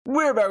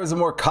We're back with some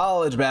more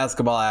college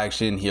basketball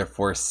action here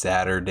for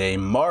Saturday,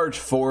 March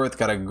 4th.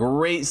 Got a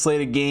great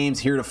slate of games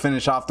here to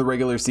finish off the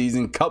regular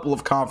season. Couple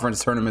of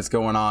conference tournaments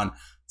going on,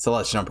 so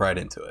let's jump right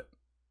into it.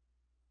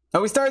 Now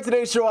we start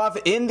today's show off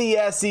in the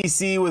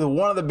SEC with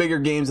one of the bigger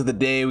games of the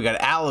day. We got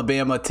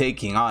Alabama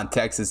taking on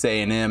Texas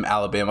A&M.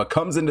 Alabama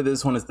comes into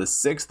this one as the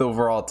 6th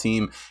overall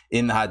team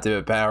in the Hot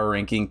Tip Power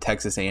Ranking.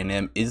 Texas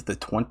A&M is the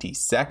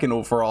 22nd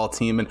overall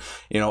team. And,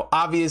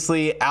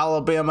 obviously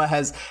Alabama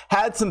has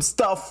had some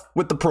stuff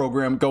with the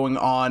program going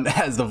on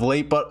as of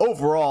late, but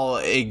overall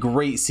a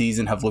great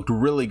season, have looked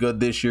really good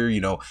this year.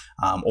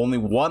 Only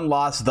one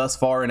loss thus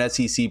far in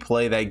SEC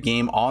play, that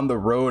game on the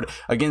road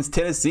against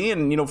Tennessee.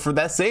 And, for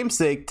that same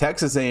sake,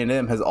 Texas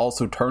A&M has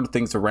also turned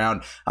things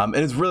around and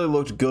has really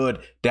looked good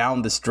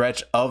down the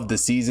stretch of the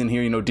season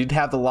here. Did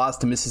have the loss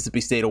to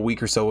Mississippi State a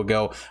week or so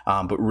ago,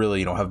 but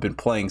really, have been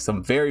playing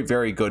some very,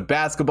 very good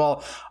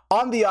basketball.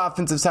 On the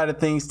offensive side of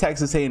things,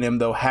 Texas A&M,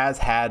 though, has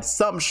had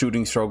some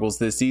shooting struggles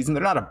this season.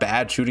 They're not a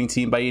bad shooting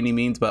team by any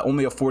means, but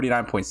only a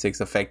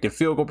 49.6 effective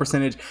field goal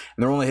percentage, and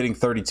they're only hitting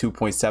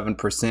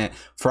 32.7%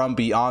 from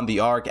beyond the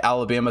arc.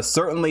 Alabama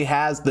certainly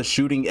has the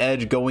shooting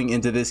edge going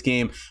into this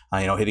game,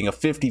 hitting a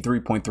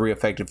 53.3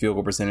 effective field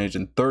goal percentage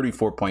and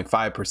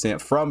 34.5%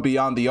 from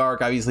beyond the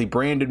arc. Obviously,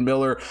 Brandon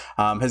Miller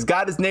has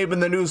got his name in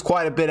the news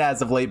quite a bit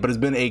as of late, but has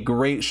been a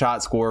great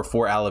shot scorer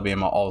for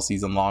Alabama all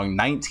season long.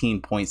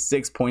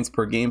 19.6 points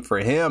per game for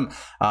him,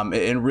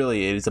 and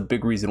really it is a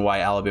big reason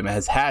why Alabama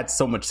has had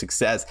so much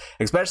success,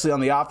 especially on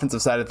the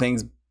offensive side of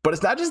things. But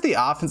it's not just the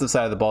offensive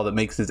side of the ball that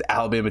makes this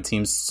Alabama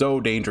team so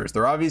dangerous.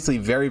 They're obviously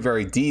very,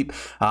 very deep,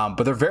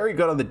 but they're very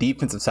good on the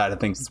defensive side of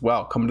things as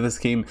well. Coming to this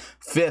game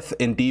 5th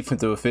in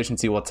defensive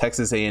efficiency, while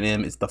Texas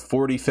A&M is the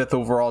 45th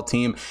overall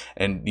team.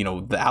 And,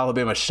 the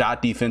Alabama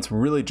shot defense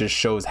really just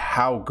shows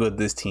how good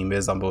this team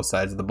is on both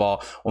sides of the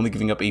ball. Only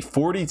giving up a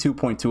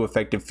 42.2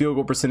 effective field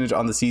goal percentage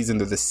on the season.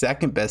 They're the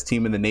second best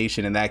team in the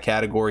nation in that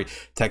category.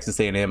 Texas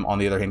A&M, on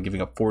the other hand,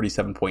 giving up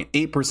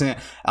 47.8%.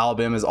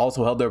 Alabama has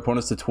also held their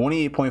opponents to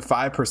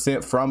 28.5%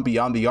 from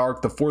beyond the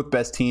arc, the 4th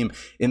best team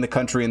in the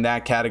country in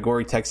that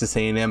category. Texas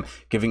A&M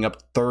giving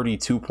up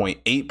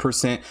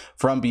 32.8%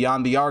 from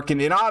beyond the arc.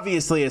 And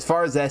obviously, as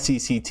far as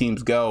SEC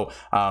teams go,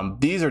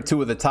 these are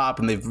two of the top,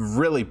 and they've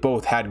really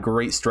both had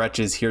great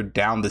stretches here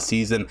down the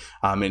season,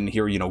 and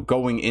here,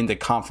 going into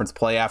conference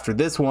play after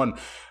this one.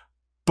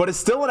 But it's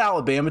still an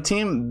Alabama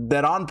team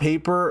that on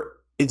paper,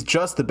 it's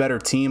just the better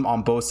team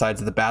on both sides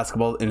of the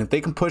basketball. And if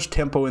they can push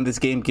tempo in this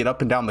game, get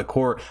up and down the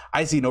court,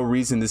 I see no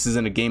reason this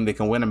isn't a game they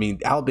can win. I mean,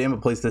 Alabama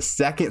plays the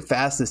 2nd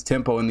fastest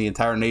tempo in the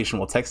entire nation,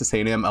 while Texas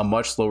A&M, a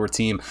much slower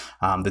team,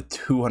 the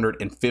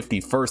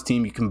 251st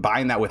team. You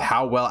combine that with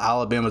how well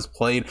Alabama's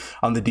played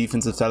on the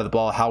defensive side of the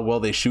ball, how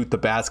well they shoot the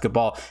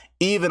basketball,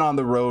 even on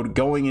the road,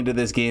 going into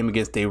this game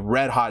against a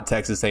red-hot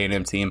Texas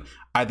A&M team.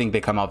 I think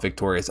they come out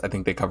victorious. I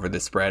think they cover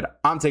this spread.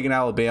 I'm taking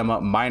Alabama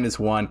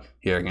 -1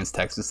 here against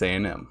Texas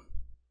A&M.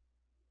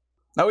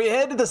 Now we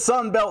head to the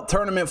Sun Belt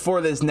tournament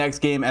for this next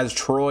game as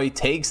Troy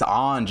takes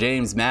on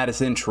James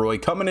Madison. Troy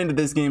coming into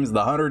this game is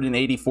the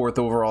 184th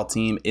overall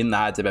team in the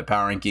Hot Tip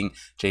Power Ranking.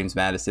 James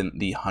Madison,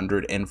 the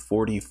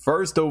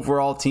 141st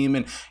overall team.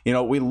 And,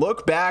 we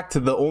look back to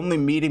the only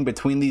meeting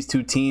between these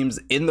two teams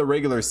in the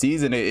regular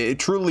season. It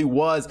truly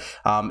was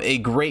a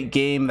great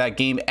game. That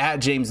game at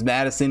James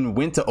Madison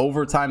went to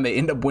overtime. They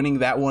end up winning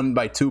that one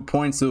by 2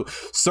 points. So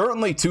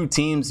certainly two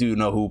teams,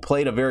 who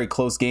played a very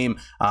close game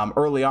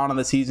early on in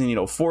the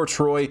season, for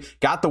Troy,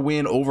 got the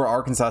win over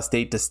Arkansas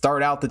State to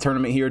start out the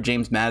tournament here.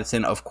 James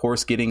Madison, of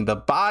course, getting the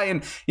bye.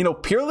 And,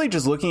 purely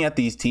just looking at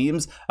these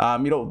teams,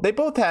 they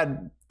both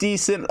had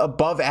decent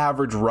above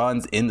average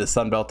runs in the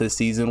Sun Belt this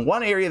season.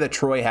 One area that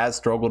Troy has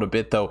struggled a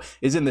bit, though,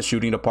 is in the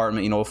shooting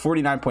department. A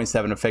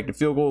 49.7 effective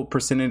field goal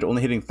percentage,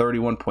 only hitting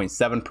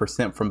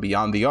 31.7% from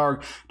beyond the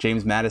arc.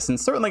 James Madison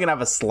certainly going to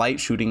have a slight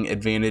shooting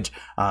advantage,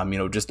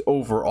 just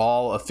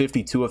overall a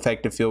 52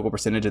 effective field goal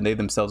percentage, and they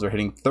themselves are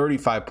hitting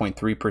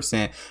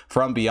 35.3%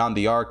 from beyond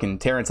the arc.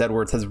 And Terrence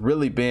Edwards has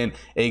really been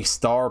a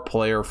star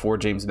player for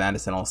James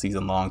Madison all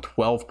season long,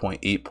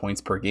 12.8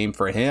 points per game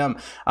for him.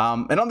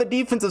 And on the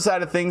defensive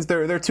side of things,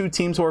 they're two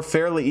teams who are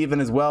fairly even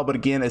as well, but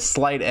again, a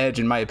slight edge,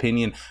 in my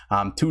opinion,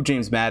 to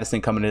James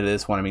Madison coming into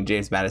this one. I mean,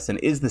 James Madison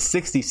is the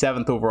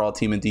 67th overall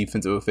team in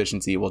defensive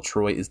efficiency, while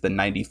Troy is the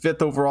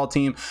 95th overall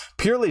team.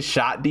 Purely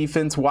shot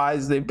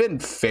defense-wise, they've been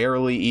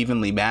fairly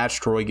evenly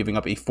matched. Troy giving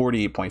up a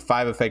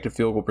 48.5 effective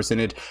field goal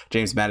percentage,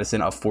 James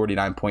Madison a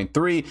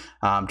 49.3.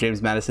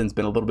 James Madison's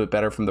been a little bit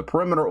better from the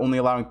perimeter, only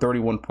allowing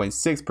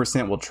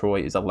 31.6%, while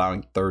Troy is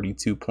allowing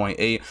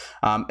 32.8.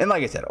 And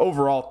like I said,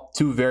 overall,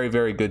 two very,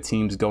 very good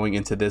teams going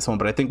into this one.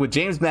 But I think with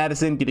James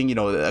Madison getting,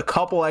 a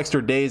couple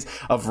extra days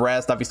of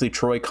rest, obviously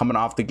Troy coming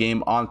off the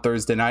game on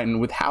Thursday night,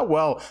 and with how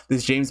well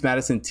this James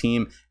Madison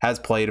team has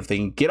played, if they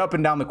can get up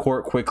and down the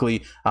court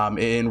quickly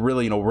and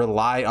really,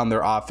 rely on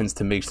their offense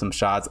to make some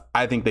shots,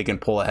 I think they can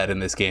pull ahead in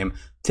this game.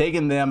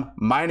 Taking them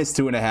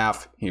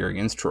 -2.5 here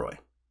against Troy.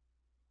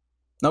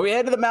 Now we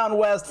head to the Mountain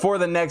West for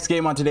the next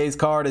game on today's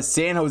card as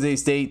San Jose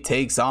State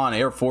takes on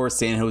Air Force.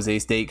 San Jose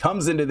State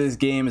comes into this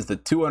game as the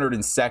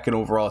 202nd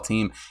overall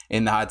team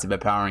in the hot tip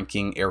power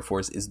ranking. Air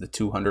Force is the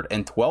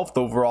 212th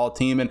overall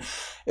team. And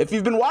if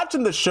you've been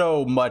watching the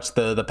show much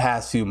the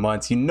past few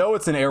months, you know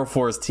it's an Air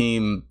Force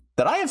team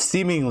that I have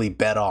seemingly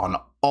bet on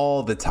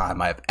all the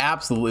time. I have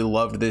absolutely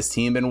loved this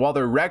team, and while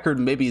their record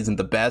maybe isn't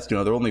the best, they're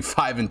only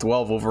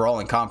 5-12 overall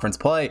in conference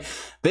play.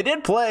 They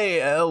did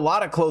play a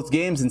lot of close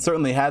games and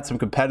certainly had some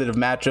competitive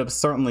matchups,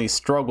 certainly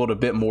struggled a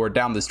bit more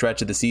down the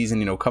stretch of the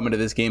season, coming to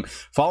this game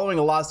following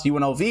a loss to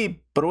UNLV,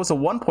 but it was a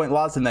 1-point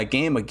loss in that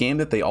game, a game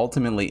that they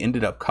ultimately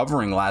ended up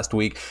covering last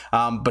week.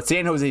 But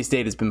San Jose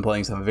State has been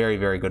playing some very,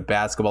 very good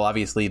basketball.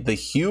 Obviously, the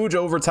huge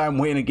overtime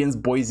win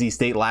against Boise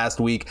State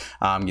last week,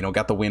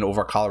 got the win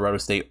over Colorado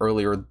State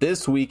earlier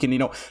this week.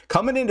 And,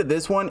 coming into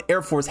this one,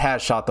 Air Force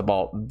has shot the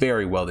ball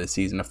very well this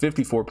season, a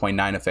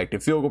 54.9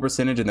 effective field goal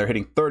percentage, and they're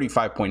hitting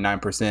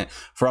 35.9%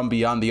 from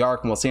beyond the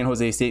arc. And while San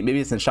Jose State maybe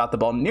hasn't shot the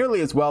ball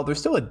nearly as well, they're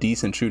still a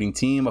decent shooting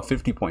team, a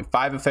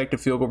 50.5 effective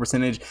field goal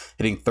percentage,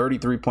 hitting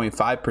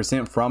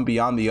 33.5% from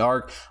beyond the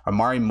arc.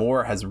 Amari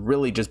Moore has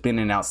really just been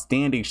an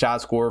outstanding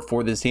shot scorer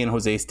for the San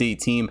Jose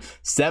State team.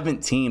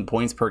 17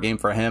 points per game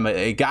for him,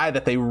 a guy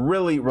that they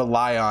really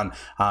rely on,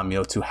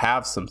 to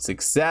have some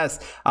success.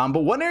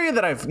 But one area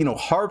that I've,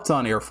 harped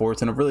on Air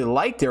Force and I've really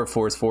liked Air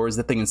Force for is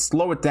that they can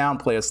slow it down,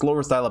 play a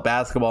slower style of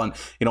basketball, and,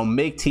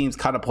 make teams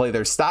kind of play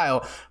their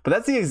style. But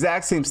that's the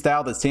exact same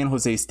style that San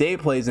Jose State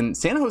plays, and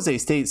San Jose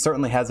State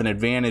certainly has an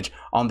advantage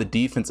on the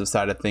defensive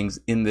side of things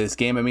in this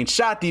game. I mean,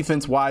 shot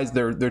defense wise,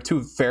 they're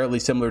two fairly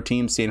similar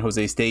teams. San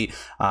Jose State,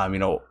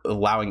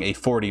 allowing a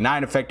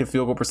 49 effective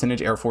field goal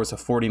percentage, Air Force a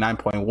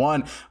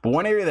 49.1. But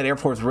one area that Air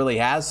Force really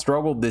has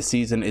struggled this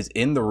season is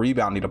in the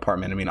rebounding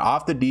department. I mean,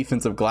 off the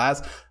defensive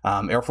glass,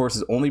 Air Force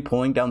is only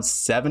pulling down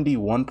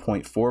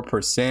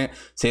 71.4%.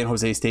 San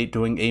Jose State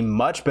doing a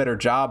much better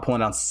job,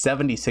 pulling down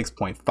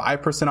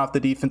 76.5% off the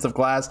defensive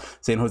glass.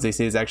 San Jose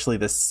State is actually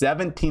the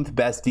 17th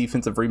best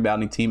defensive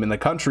rebounding team in the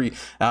country,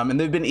 and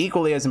they've been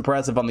equally as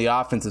impressive on the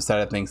offensive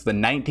side of things. The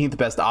 19th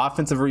best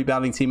offensive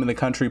rebounding team in the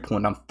country,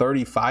 pulling down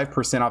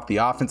 35% off the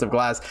offensive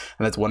glass,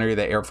 and that's one area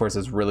that Air Force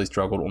has really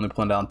struggled, only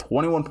pulling down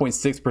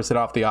 21.6%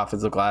 off the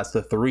offensive glass,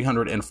 the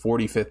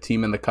 345th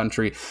team in the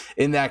country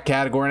in that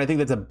category. And I think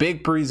that's a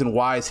big reason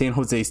why San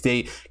Jose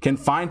State can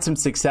find some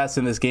success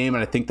in this game,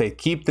 and I think they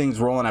keep things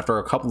rolling after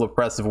a couple of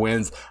impressive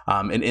wins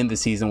and end the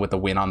season with a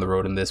win on the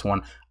road in this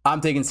one.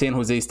 I'm taking San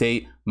Jose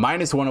State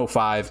minus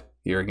 105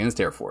 here against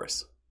Air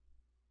Force.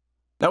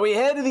 Now we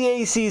head to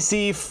the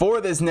ACC for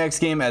this next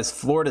game as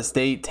Florida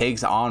State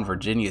takes on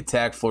Virginia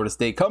Tech. Florida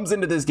State comes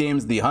into this game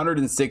as the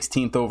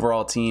 116th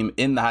overall team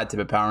in the hot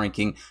tip power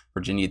ranking.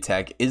 Virginia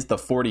Tech is the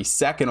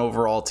 42nd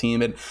overall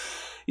team. And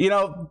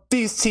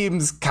these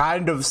teams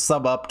kind of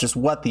sum up just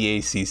what the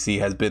ACC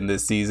has been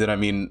this season. I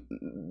mean,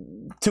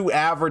 two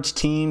average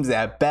teams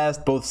at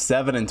best, both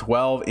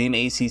 7-12 in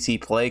ACC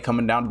play,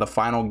 coming down to the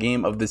final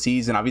game of the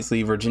season.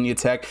 Obviously, Virginia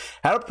Tech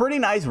had a pretty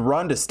nice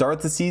run to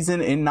start the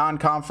season in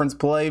non-conference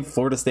play.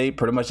 Florida State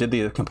pretty much did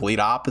the complete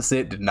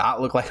opposite, did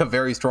not look like a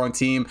very strong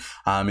team.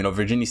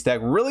 Virginia Tech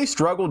really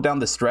struggled down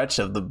the stretch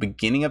of the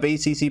beginning of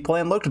ACC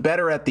play and looked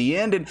better at the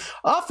end. And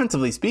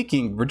offensively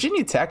speaking,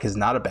 Virginia Tech is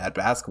not a bad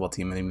basketball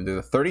team. I mean, they're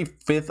the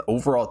 35th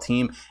overall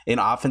team in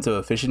offensive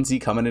efficiency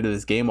coming into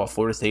this game, while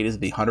Florida State is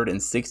the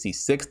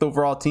 166th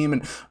overall team.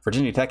 And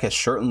Virginia Tech has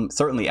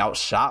certainly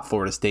outshot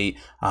Florida State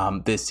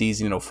this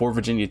season. For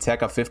Virginia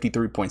Tech, a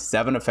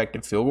 53.7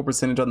 effective field goal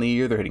percentage on the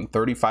year. They're hitting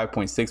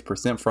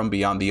 35.6% from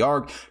beyond the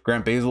arc.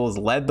 Grant Basel has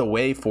led the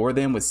way for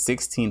them with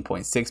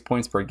 16.6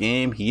 points per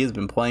game. He has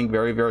been playing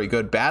very, very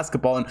good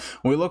basketball. And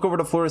when we look over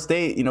to Florida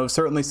State,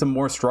 certainly some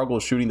more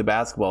struggles shooting the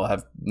basketball,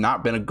 have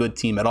not been a good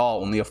team at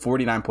all. Only a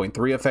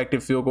 49.3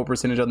 effective field goal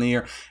percentage on the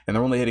year, and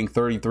they're only hitting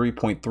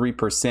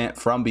 33.3%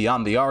 from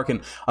beyond the arc.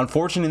 And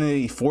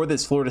unfortunately for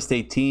this Florida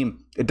State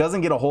team, it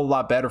doesn't get a whole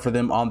lot better for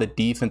them on the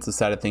defensive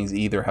side of things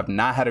either. Have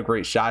not had a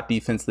great shot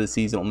defense this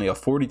season. Only a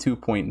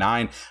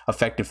 42.9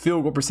 effective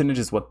field goal percentage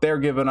is what they're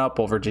giving up,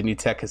 while Virginia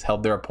Tech has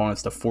held their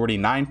opponents to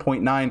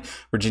 49.9.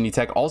 Virginia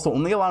Tech also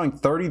only allowing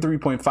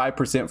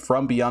 33.5%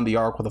 from beyond the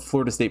arc, while the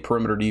Florida State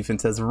perimeter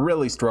defense has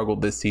really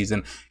struggled this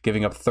season,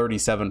 giving up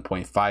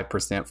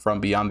 37.5% from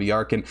beyond the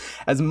arc. And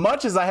as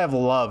much as I have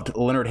loved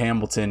Leonard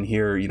Hamilton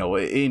here,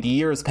 in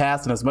years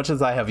past, and as much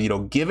as I have,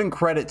 given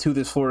credit to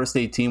this Florida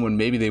State team when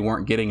maybe they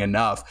weren't getting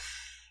enough,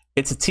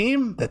 it's a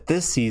team that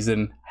this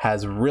season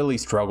has really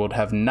struggled,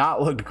 have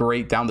not looked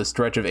great down the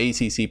stretch of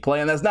ACC play.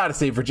 And that's not to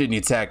say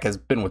Virginia Tech has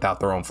been without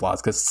their own flaws,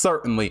 because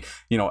certainly,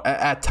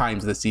 at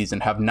times this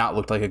season have not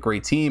looked like a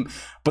great team,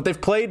 but they've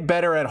played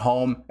better at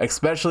home,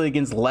 especially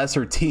against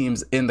lesser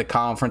teams in the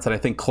conference. And I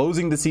think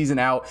closing the season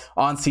out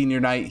on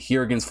senior night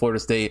here against Florida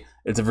State,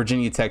 it's a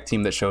Virginia Tech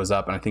team that shows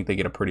up, and I think they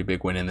get a pretty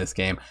big win in this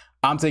game.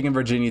 I'm taking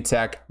Virginia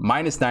Tech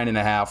minus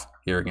 9.5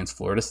 here against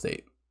Florida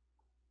State.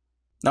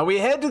 Now we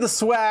head to the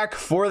SWAC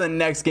for the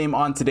next game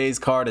on today's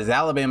card as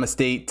Alabama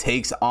State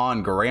takes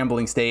on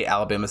Grambling State.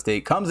 Alabama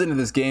State comes into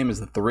this game as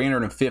the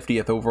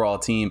 350th overall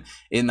team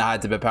in the Hot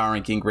Tip Power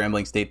Ranking.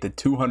 Grambling State, the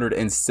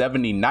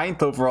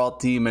 279th overall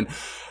team. And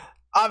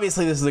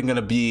obviously, this isn't going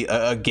to be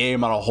a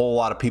game on a whole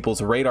lot of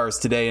people's radars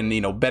today.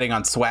 And, betting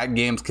on SWAC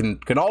games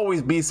can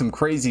always be some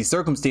crazy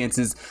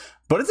circumstances.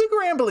 But it's a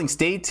Grambling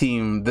State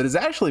team that has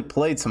actually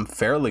played some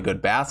fairly good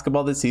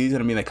basketball this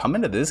season. I mean, they come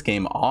into this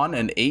game on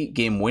an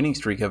 8-game winning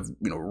streak, have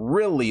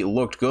really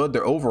looked good.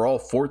 They're overall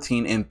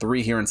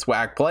 14-3 here in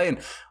SWAC play. And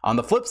on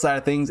the flip side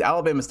of things,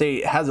 Alabama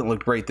State hasn't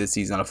looked great this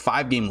season. A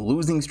 5-game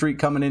losing streak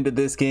coming into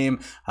this game.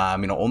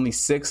 Only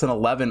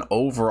 6-11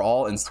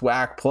 overall in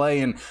SWAC play.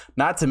 And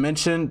not to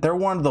mention, they're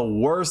one of the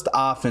worst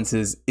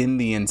offenses in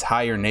the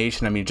entire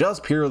nation. I mean,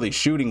 just purely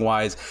shooting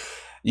wise,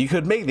 you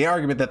could make the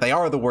argument that they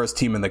are the worst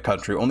team in the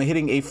country, only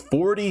hitting a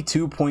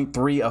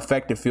 42.3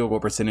 effective field goal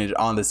percentage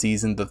on the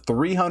season, the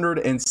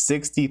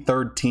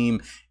 363rd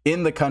team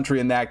in the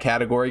country in that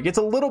category. Gets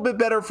a little bit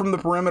better from the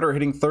perimeter,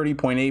 hitting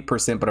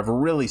 30.8%, but I've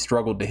really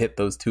struggled to hit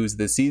those twos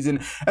this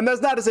season. And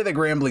that's not to say that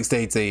Grambling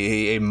State's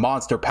a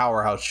monster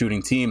powerhouse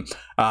shooting team,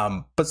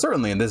 but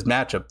certainly in this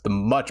matchup, the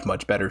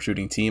much better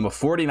shooting team. A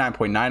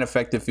 49.9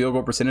 effective field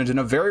goal percentage and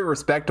a very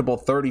respectable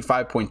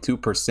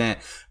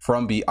 35.2%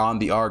 from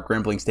beyond the arc.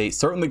 Grambling State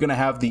certainly going to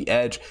have the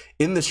edge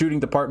in the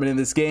shooting department in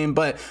this game,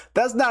 but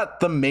that's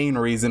not the main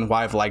reason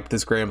why I've liked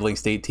this Grambling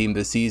State team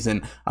this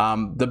season.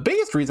 The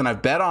biggest reason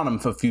I've bet on them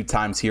a few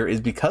times here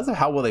is because of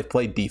how well they've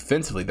played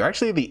defensively. They're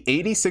actually the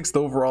 86th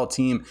overall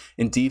team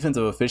in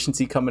defensive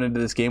efficiency coming into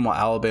this game, while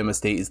Alabama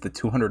State is the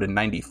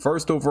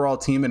 291st overall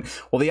team. And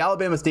while the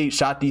Alabama State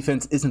shot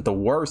defense isn't the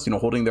worst,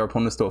 holding their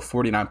opponents to a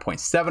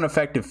 49.7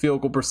 effective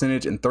field goal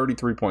percentage and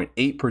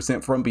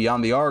 33.8% from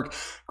beyond the arc,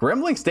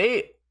 Grambling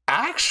State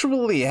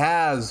actually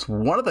has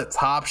one of the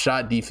top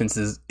shot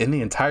defenses in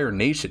the entire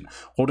nation,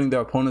 holding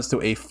their opponents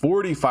to a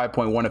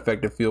 45.1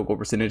 effective field goal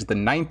percentage, the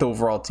 9th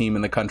overall team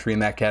in the country in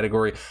that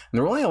category. And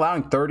they're only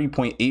allowing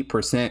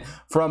 30.8%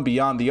 from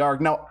beyond the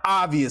arc. Now,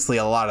 obviously,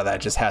 a lot of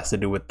that just has to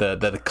do with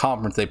the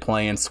conference they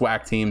play in.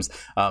 SWAC teams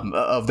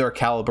of their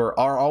caliber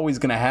are always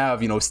going to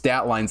have,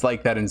 stat lines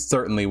like that. And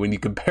certainly when you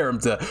compare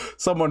them to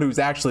someone who's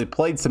actually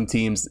played some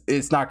teams,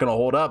 it's not going to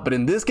hold up. But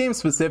in this game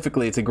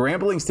specifically, it's a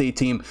Grambling State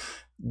team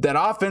that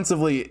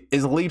offensively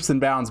is leaps and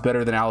bounds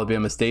better than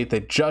Alabama State. They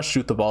just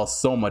shoot the ball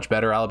so much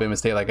better. Alabama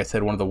State, like I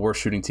said, one of the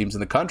worst shooting teams in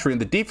the country, and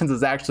the defense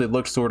has actually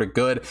looked sort of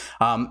good.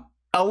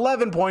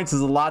 11 points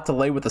is a lot to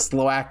lay with a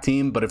SWAC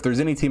team, but if there's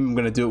any team I'm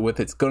going to do it with,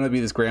 it's going to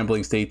be this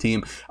Grambling State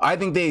team. I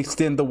think they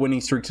extend the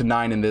winning streak to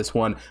 9 in this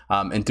one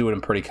and do it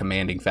in pretty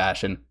commanding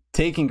fashion.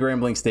 Taking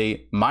Grambling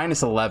State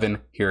minus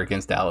 11 here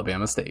against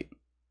Alabama State.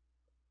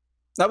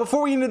 Now,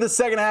 before we get into the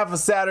second half of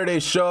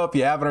Saturday's show, if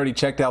you haven't already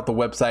checked out the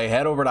website,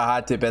 head over to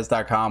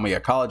hottipbets.com. We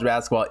got college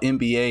basketball,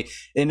 NBA,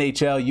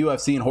 NHL,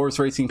 UFC, and horse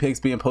racing picks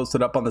being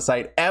posted up on the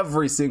site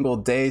every single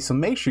day. So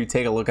make sure you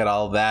take a look at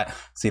all of that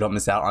so you don't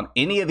miss out on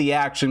any of the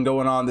action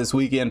going on this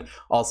weekend.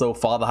 Also,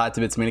 follow the Hot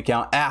Tip Bets main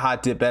account at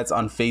Hot Tip Bets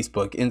on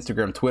Facebook,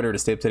 Instagram, Twitter to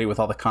stay up to date with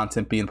all the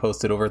content being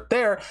posted over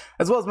there,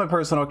 as well as my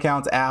personal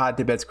accounts at Hot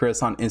Tip Bets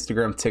Chris on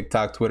Instagram,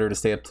 TikTok, Twitter to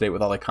stay up to date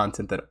with all the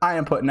content that I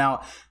am putting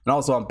out, and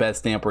also on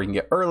BetStamp where you can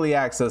get early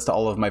access to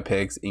all of my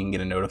picks. You can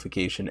get a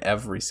notification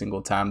every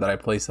single time that I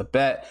place a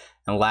bet.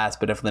 And last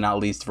but definitely not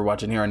least, if you're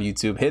watching here on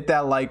YouTube, hit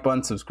that like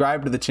button,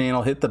 subscribe to the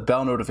channel, hit the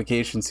bell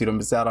notification so you don't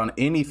miss out on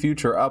any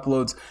future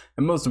uploads.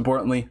 And most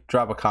importantly,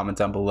 drop a comment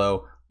down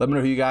below. Let me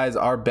know who you guys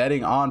are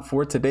betting on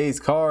for today's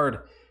card.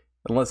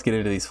 And let's get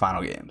into these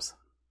final games.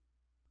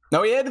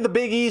 Now we head to the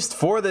Big East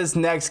for this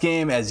next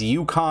game as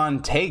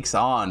UConn takes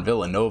on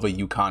Villanova.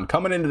 UConn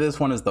coming into this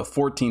one as the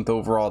 14th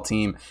overall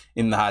team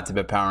in the Hot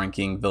Tip Power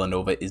Ranking.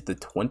 Villanova is the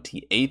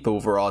 28th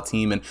overall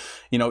team. And,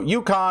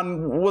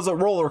 UConn was a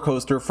roller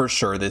coaster for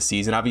sure this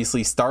season.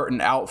 Obviously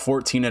starting out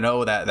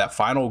 14-0, that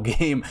final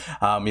game,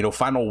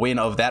 final win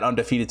of that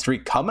undefeated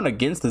streak coming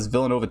against this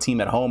Villanova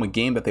team at home, a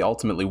game that they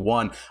ultimately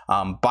won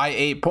by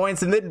 8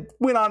 points. And then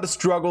went on to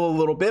struggle a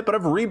little bit, but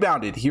have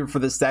rebounded here for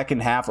the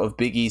second half of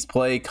Big East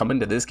play. Coming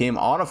to this game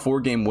on a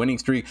 4-game winning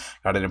streak,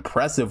 got an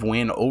impressive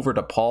win over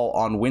DePaul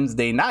on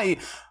Wednesday night.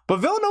 But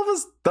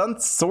Villanova's done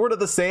sort of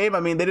the same. I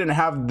mean, they didn't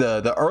have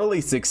the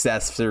early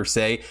success per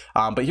se,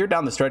 but here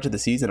down the stretch of the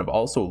season have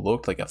also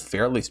looked like a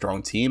fairly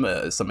strong team.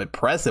 Some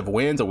impressive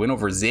wins, a win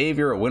over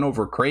Xavier, a win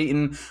over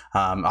Creighton.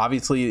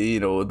 Obviously,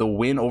 the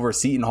win over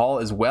Seton Hall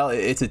as well.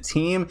 It's a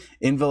team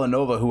in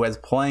Villanova who is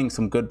playing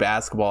some good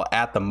basketball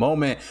at the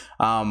moment.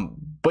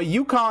 But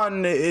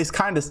UConn is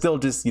kind of still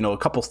just, a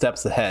couple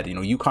steps ahead.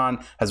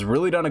 UConn has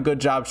really done a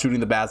good job shooting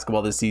the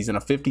basketball this season, a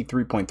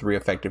 53.3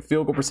 effective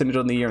field goal percentage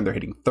on the year, and they're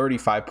hitting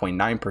 35.9%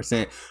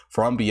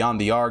 from beyond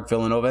the arc.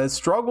 Villanova has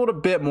struggled a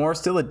bit more,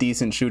 still a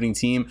decent shooting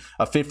team,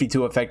 a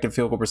 52 effective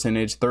field goal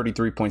percentage,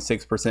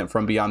 33.6%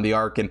 from beyond the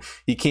arc. And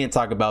you can't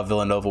talk about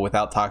Villanova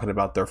without talking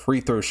about their free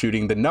throw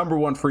shooting, the number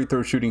one free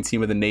throw shooting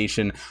team of the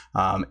nation,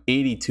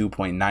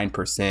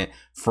 82.9%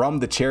 from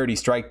the charity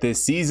strike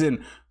this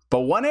season. But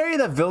one area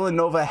that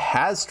Villanova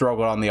has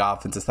struggled on the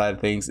offensive side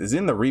of things is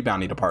in the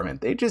rebounding department.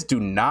 They just do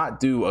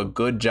not do a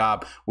good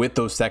job with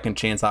those second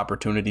chance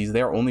opportunities.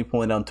 They are only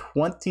pulling down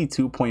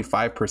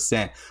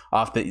 22.5%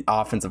 off the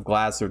offensive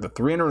glass. They're the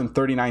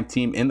 339th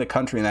team in the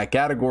country in that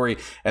category.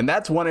 And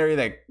that's one area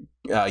that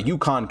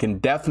UConn can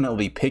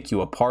definitely pick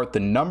you apart. The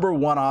number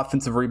one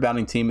offensive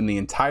rebounding team in the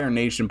entire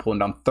nation, pulling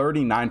down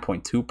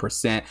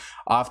 39.2%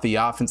 off the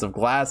offensive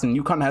glass. And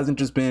UConn hasn't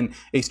just been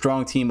a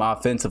strong team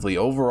offensively.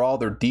 Overall,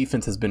 their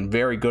defense has been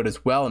very good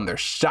as well, and their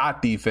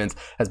shot defense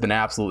has been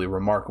absolutely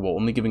remarkable,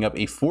 only giving up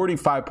a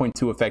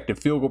 45.2 effective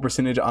field goal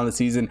percentage on the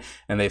season,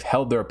 and they've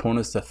held their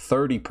opponents to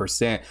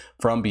 30%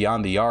 from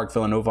beyond the arc.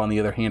 Villanova, on the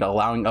other hand,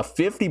 allowing a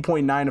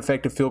 50.9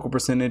 effective field goal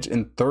percentage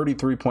and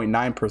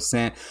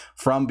 33.9%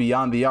 from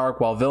beyond the arc.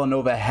 While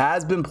Villanova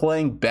has been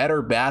playing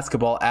better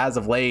basketball as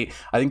of late,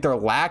 I think their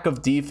lack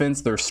of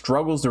defense, their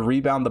struggles to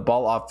rebound the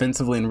ball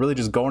offensively, and really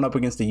just going up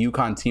against a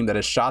UConn team that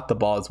has shot the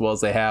ball as well as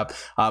they have,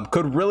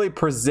 could really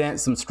present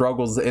some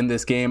struggles in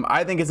this game.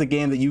 I think it's a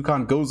game that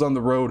UConn goes on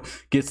the road,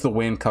 gets the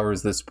win,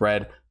 covers the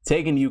spread.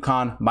 Taking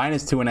UConn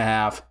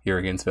 -2.5 here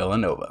against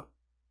Villanova.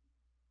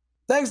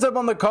 Next up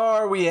on the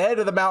card, we head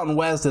to the Mountain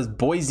West as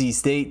Boise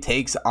State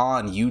takes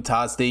on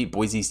Utah State.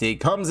 Boise State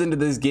comes into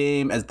this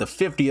game as the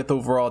 50th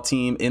overall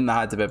team in the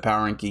Hot Tibet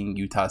Power Ranking.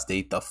 Utah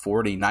State, the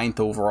 49th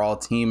overall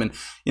team. And,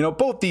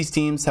 both these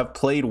teams have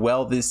played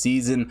well this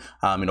season.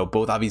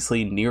 Both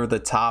obviously near the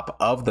top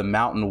of the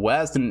Mountain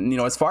West. And,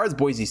 as far as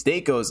Boise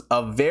State goes,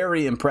 a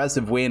very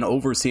impressive win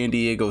over San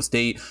Diego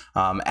State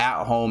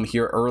at home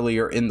here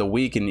earlier in the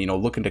week. And,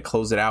 looking to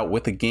close it out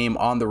with a game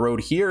on the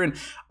road here. And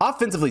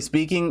offensively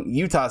speaking,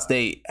 Utah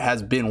State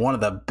has been one of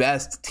the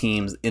best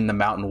teams in the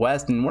Mountain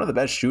West and one of the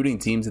best shooting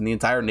teams in the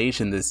entire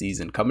nation this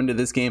season. Coming to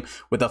this game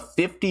with a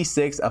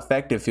 56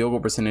 effective field goal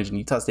percentage, and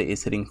Utah State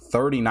is hitting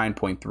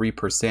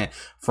 39.3%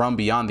 from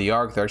beyond the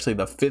arc. They're actually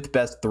the 5th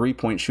best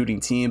three-point shooting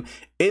team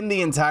in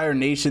the entire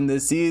nation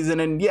this season.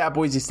 And yeah,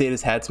 Boise State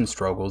has had some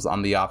struggles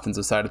on the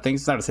offensive side of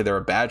things. It's not to say they're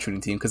a bad shooting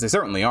team, because they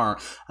certainly aren't,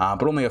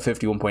 but only a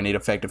 51.8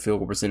 effective field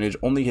goal percentage,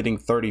 only hitting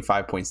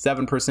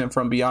 35.7%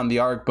 from beyond the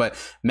arc. But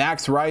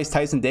Max Rice,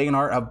 Tyson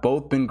Dagenhart have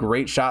both been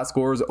great shot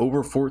scorers,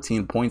 over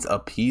 14 points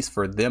apiece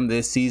for them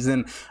this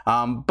season.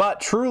 But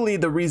truly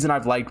the reason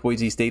I've liked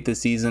Boise State this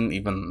season,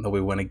 even though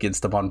we went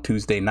against them on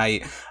Tuesday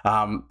night,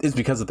 is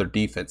because of their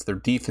defense. Their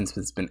defense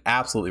has been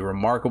absolutely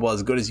remarkable.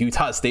 As good as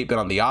Utah State been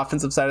on the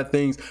offensive side of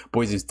things,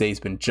 Boise State's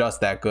been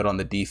just that good on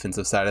the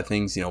defensive side of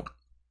things.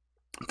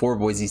 For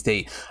Boise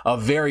State, a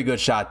very good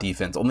shot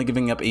defense, only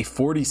giving up a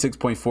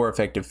 46.4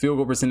 effective field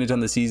goal percentage on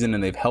the season,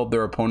 and they've held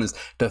their opponents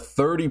to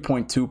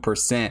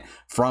 30.2%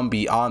 from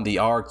beyond the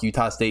arc.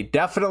 Utah State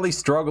definitely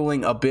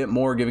struggling a bit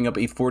more, giving up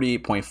a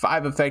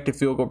 48.5 effective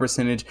field goal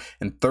percentage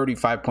and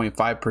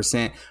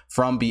 35.5%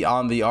 from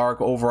beyond the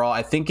arc. Overall,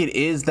 I think it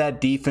is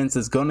that defense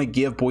that's going to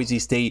give Boise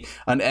State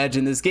an edge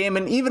in this game,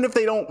 and even if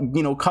they don't,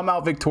 come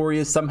out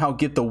victorious, somehow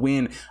get the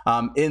win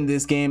in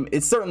this game,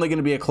 it's certainly going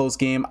to be a close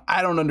game.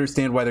 I don't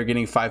understand why they're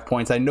getting 5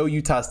 points. I know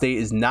Utah State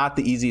is not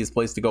the easiest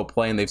place to go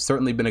play, and they've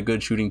certainly been a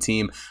good shooting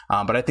team,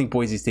 but I think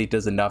Boise State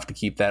does enough to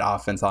keep that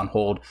offense on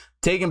hold.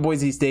 Taking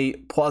Boise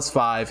State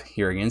 +5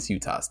 here against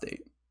Utah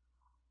State.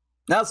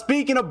 Now,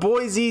 speaking of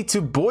Boise,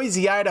 to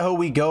Boise, Idaho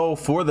we go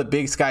for the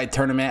Big Sky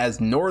tournament as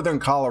Northern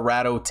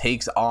Colorado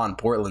takes on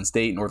Portland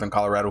State. Northern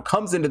Colorado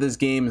comes into this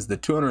game as the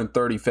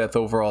 235th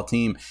overall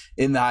team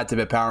in the Hot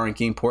Tibet Power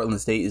Ranking.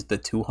 Portland State is the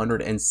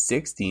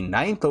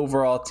 269th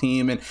overall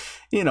team. And,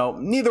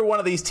 neither one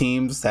of these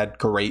teams had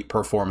great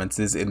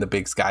performances in the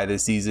Big Sky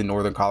this season.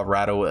 Northern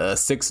Colorado, a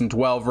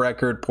 6-12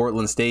 record.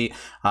 Portland State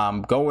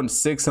going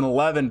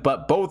 6-11.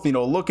 But both,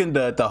 looking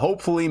to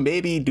hopefully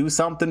maybe do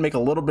something, make a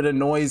little bit of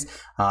noise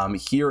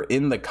here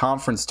in the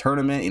conference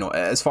tournament.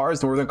 As far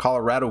as Northern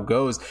Colorado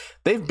goes,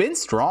 they've been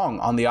strong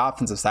on the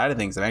offensive side of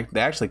things. I mean, they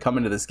actually come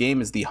into this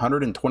game as the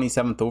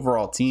 127th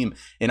overall team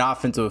in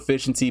offensive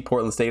efficiency.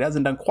 Portland State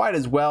hasn't done quite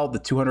as well, the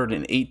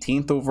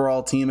 218th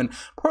overall team, and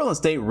Portland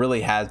State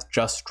really has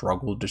just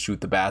struggled to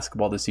shoot the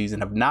basketball this season,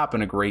 have not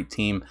been a great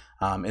team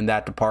in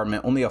that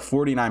department. Only a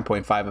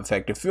 49.5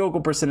 effective field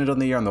goal percentage on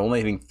the year, and they're only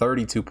hitting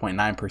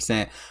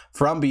 32.9%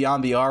 from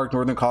beyond the arc.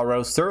 Northern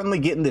Colorado certainly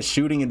getting the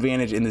shooting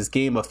advantage in this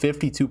game, a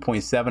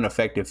 52.7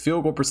 effective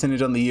field goal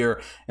percentage on the year,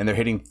 and they're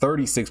hitting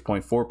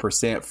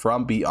 36.4%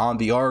 from beyond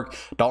the arc.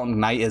 Dalton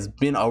Knight has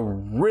been a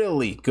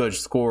really good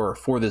scorer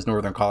for this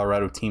Northern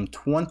Colorado team,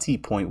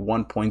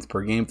 20.1 points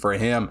per game for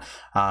him.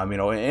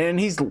 And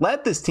he's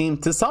led this team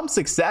to some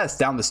success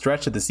down the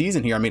stretch of the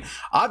season here. I mean,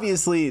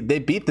 obviously they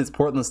beat this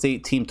Portland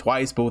State team twice,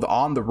 both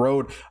on the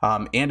road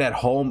and at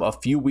home a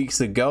few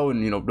weeks ago.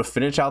 And, to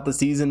finish out the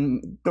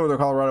season, Northern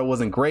Colorado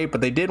wasn't great,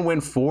 but they did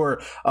win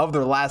 4 of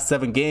their last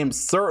 7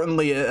 games.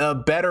 Certainly a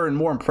better and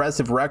more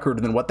impressive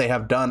record than what they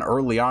have done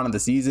early on in the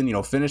season.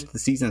 Finished the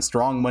season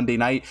strong Monday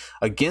night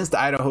against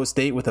Idaho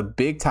State with a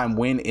big time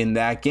win in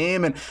that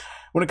game. And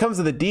When it comes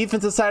to the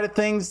defensive side of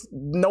things,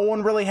 no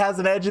one really has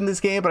an edge in this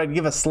game, but I'd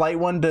give a slight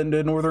one to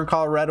Northern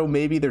Colorado.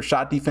 Maybe their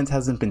shot defense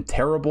hasn't been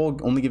terrible,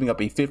 only giving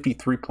up a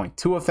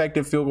 53.2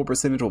 effective field goal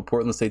percentage, while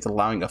Portland State's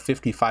allowing a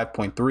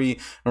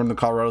 55.3. Northern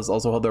Colorado's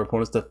also held their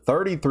opponents to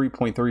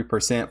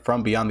 33.3%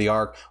 from beyond the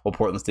arc, while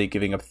Portland State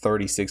giving up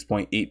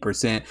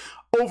 36.8%.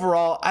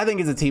 Overall, I think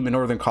it's a team in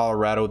Northern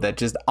Colorado that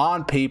just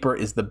on paper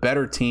is the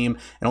better team,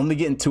 and only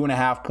getting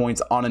 2.5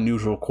 points on a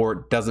neutral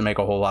court doesn't make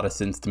a whole lot of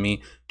sense to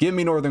me. Give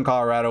me Northern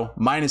Colorado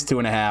minus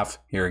 2.5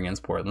 here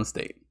against Portland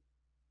State.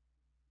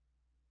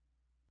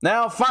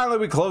 Now, finally,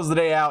 we close the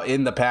day out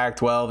in the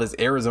Pac-12 as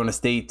Arizona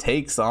State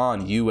takes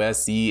on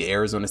USC.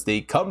 Arizona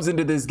State comes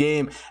into this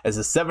game as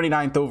the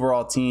 79th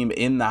overall team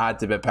in the Hot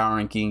Tip Power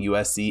Ranking.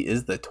 USC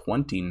is the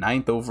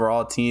 29th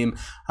overall team.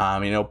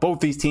 Both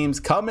these teams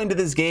come into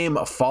this game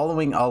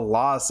following a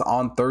loss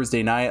on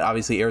Thursday night.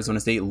 Obviously, Arizona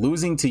State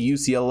losing to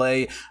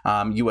UCLA.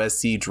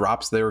 USC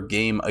drops their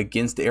game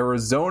against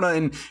Arizona.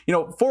 And,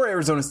 for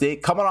Arizona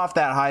State, coming off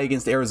that high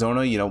against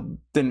Arizona,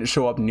 didn't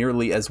show up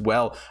nearly as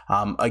well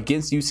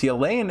against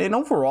UCLA. And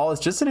overall,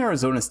 it's just an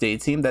Arizona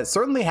State team that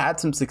certainly had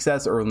some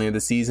success earlier in the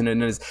season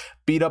and is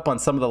beat up on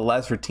some of the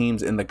lesser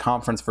teams in the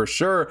conference for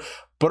sure.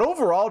 But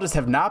overall, just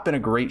have not been a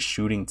great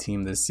shooting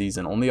team this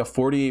season. Only a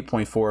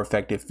 48.4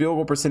 effective field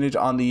goal percentage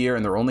on the year,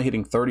 and they're only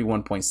hitting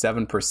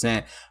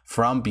 31.7%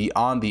 from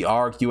beyond the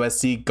arc.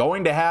 USC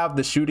going to have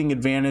the shooting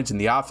advantage and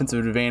the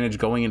offensive advantage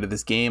going into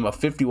this game. A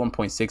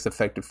 51.6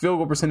 effective field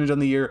goal percentage on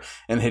the year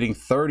and hitting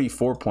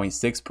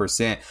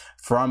 34.6%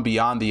 from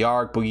beyond the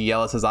arc. Boogie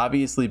Ellis has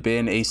obviously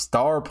been a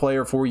star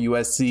player for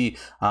USC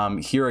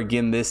here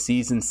again this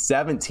season.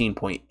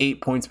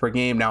 17.8 points per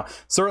game. Now,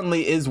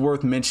 certainly is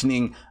worth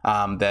mentioning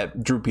that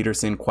Drew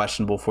Peterson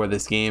questionable for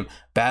this game,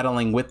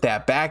 battling with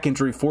that back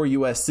injury for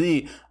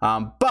USC,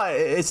 but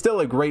it's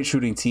still a great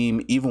shooting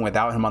team even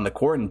without him on the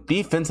court. And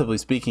defensively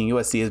speaking,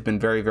 USC has been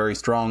very, very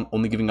strong,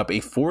 only giving up a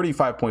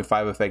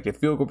 45.5 effective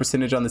field goal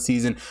percentage on the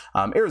season.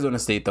 Arizona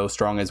State, though,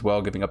 strong as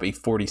well, giving up a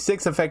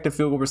 46 effective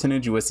field goal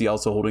percentage. USC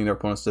also holding their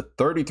opponents to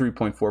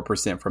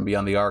 33.4% from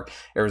beyond the arc.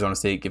 Arizona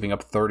State giving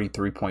up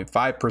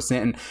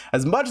 33.5%. And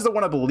as much as I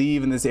want to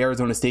believe in this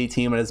Arizona State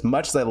team, and as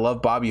much as I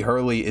love Bobby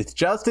Hurley, it's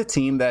just a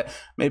team that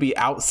maybe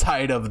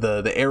outside of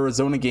the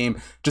Arizona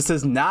game just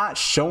has not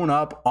shown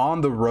up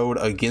on the road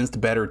against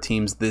better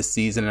teams this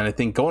season. And I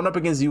think going up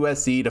against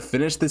USC to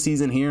finish the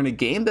season here in a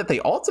game that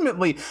they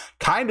ultimately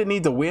kind of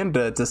need to win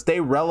to stay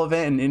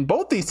relevant, and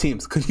both these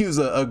teams could use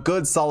a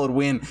good solid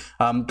win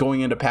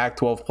going into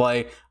Pac-12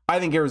 play. I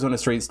think Arizona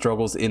State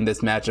struggles in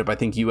this matchup. I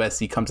think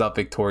USC comes out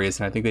victorious,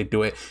 and I think they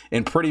do it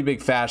in pretty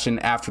big fashion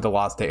after the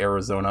loss to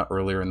Arizona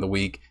earlier in the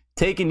week.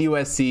 Taking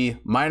USC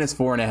minus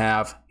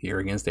 4.5 here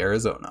against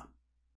Arizona.